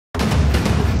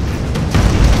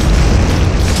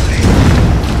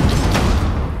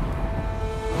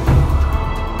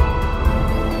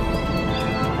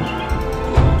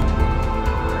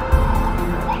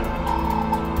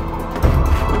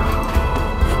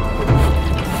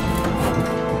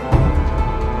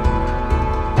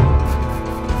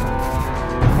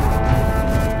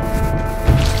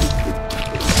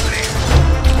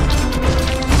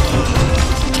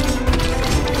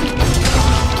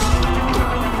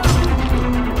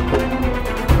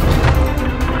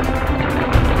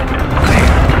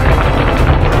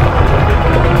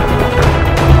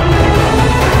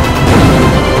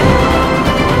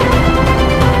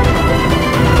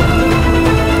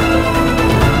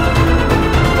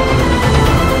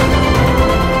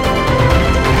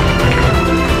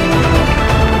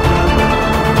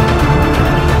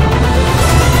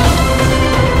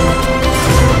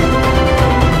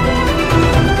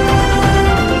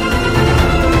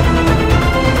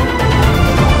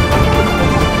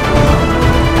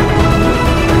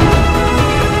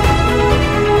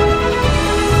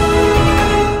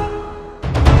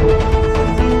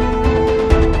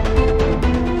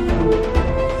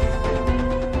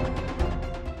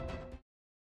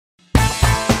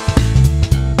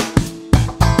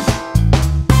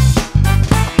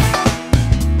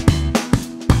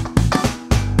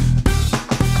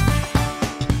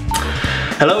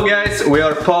guys, we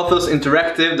are Pathos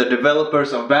Interactive, the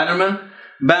developers of Bannermen.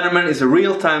 Bannermen is a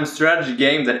real-time strategy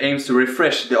game that aims to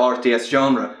refresh the RTS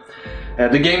genre.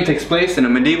 The game takes place in a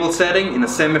medieval setting in a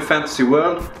semi-fantasy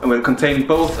world and will contain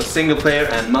both a single player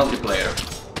and multiplayer.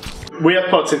 We at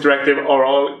Pathos Interactive are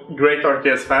all great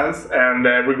RTS fans,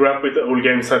 and we grew up with old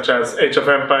games such as Age of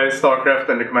Empires, StarCraft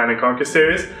and the Command & Conquer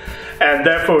series, and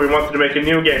therefore we wanted to make a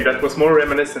new game that was more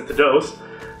reminiscent to those.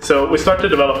 So we started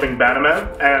developing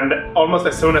Bannermen, and almost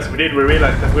as soon as we did, we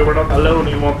realized that we were not alone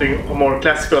in wanting a more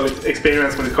classical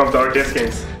experience when it comes to RTS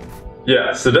games.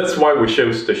 Yeah, so that's why we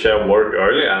chose to share work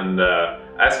early and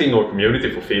asking our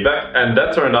community for feedback, and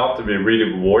that turned out to be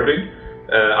really rewarding.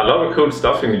 A lot of cool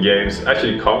stuff in the games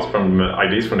actually comes from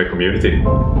ideas from the community.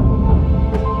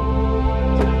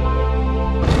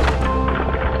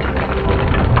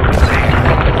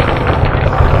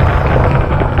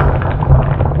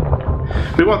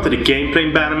 We wanted the gameplay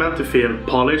in Bannermen to feel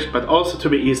polished, but also to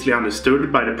be easily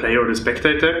understood by the player or the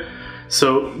spectator.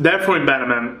 So therefore in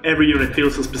Bannermen, every unit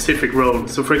fills a specific role.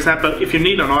 So for example, if you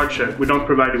need an archer, we don't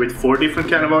provide you with 4 different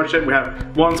kind of archer, we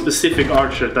have one specific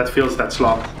archer that fills that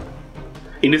slot.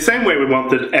 In the same way we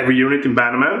wanted every unit in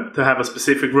Bannermen to have a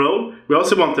specific role, we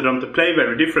also wanted them to play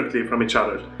very differently from each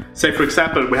other. Say for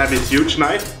example, we have this huge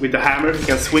knight with a hammer who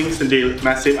can swing and deal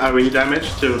massive AoE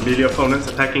damage to melee opponents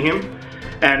attacking him.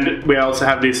 And we also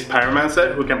have this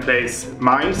pyromancer who can place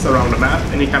mines around the map,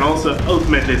 and he can also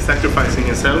ultimately sacrificing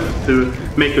himself to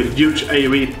make a huge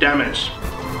AoE damage.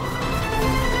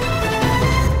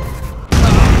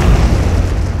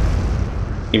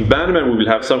 In Bannermen we will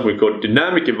have something we call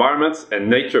dynamic environments and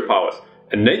nature powers.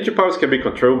 And nature powers can be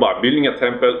controlled by building a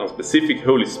temple on specific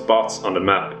holy spots on the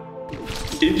map.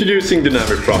 Introducing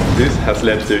dynamic properties has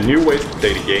led to new ways to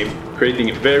play the game,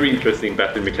 creating very interesting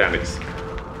battle mechanics.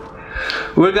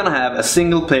 We're gonna have a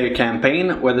single player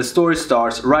campaign where the story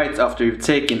starts right after you've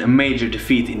taken a major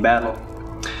defeat in battle.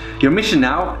 Your mission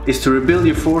now is to rebuild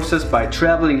your forces by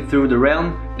traveling through the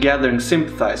realm, gathering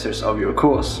sympathizers of your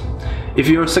cause. If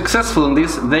you are successful in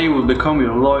this, they will become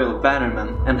your loyal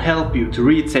bannermen and help you to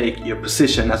retake your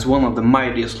position as one of the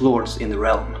mightiest lords in the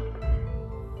realm.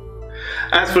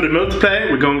 As for the multiplayer,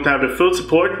 we're going to have the full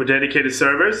support with dedicated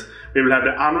servers. We will have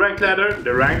the unranked ladder,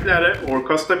 the ranked ladder, or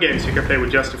custom games you can play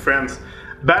with just your friends.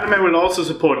 Bannermen will also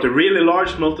support the really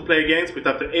large multiplayer games with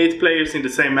up to 8 players in the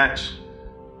same match.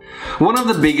 One of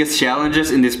the biggest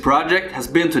challenges in this project has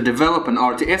been to develop an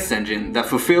RTS engine that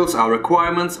fulfills our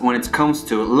requirements when it comes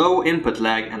to low input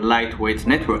lag and lightweight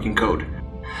networking code.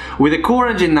 With the core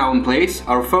engine now in place,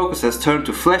 our focus has turned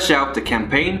to flesh out the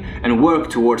campaign and work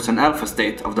towards an alpha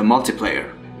state of the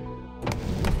multiplayer.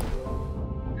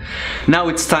 Now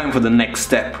it's time for the next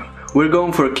step. We're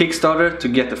going for a Kickstarter to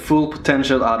get the full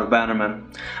potential out of Bannermen.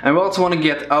 And we also want to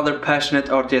get other passionate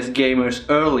RTS gamers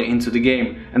early into the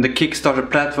game, and the Kickstarter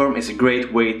platform is a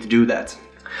great way to do that.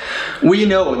 We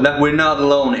know that we're not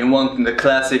alone in wanting the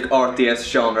classic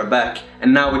RTS genre back,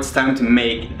 and now it's time to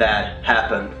make that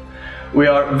happen. We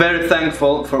are very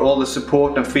thankful for all the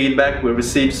support and feedback we've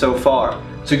received so far.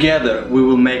 Together we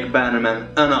will make Bannermen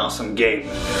an awesome game.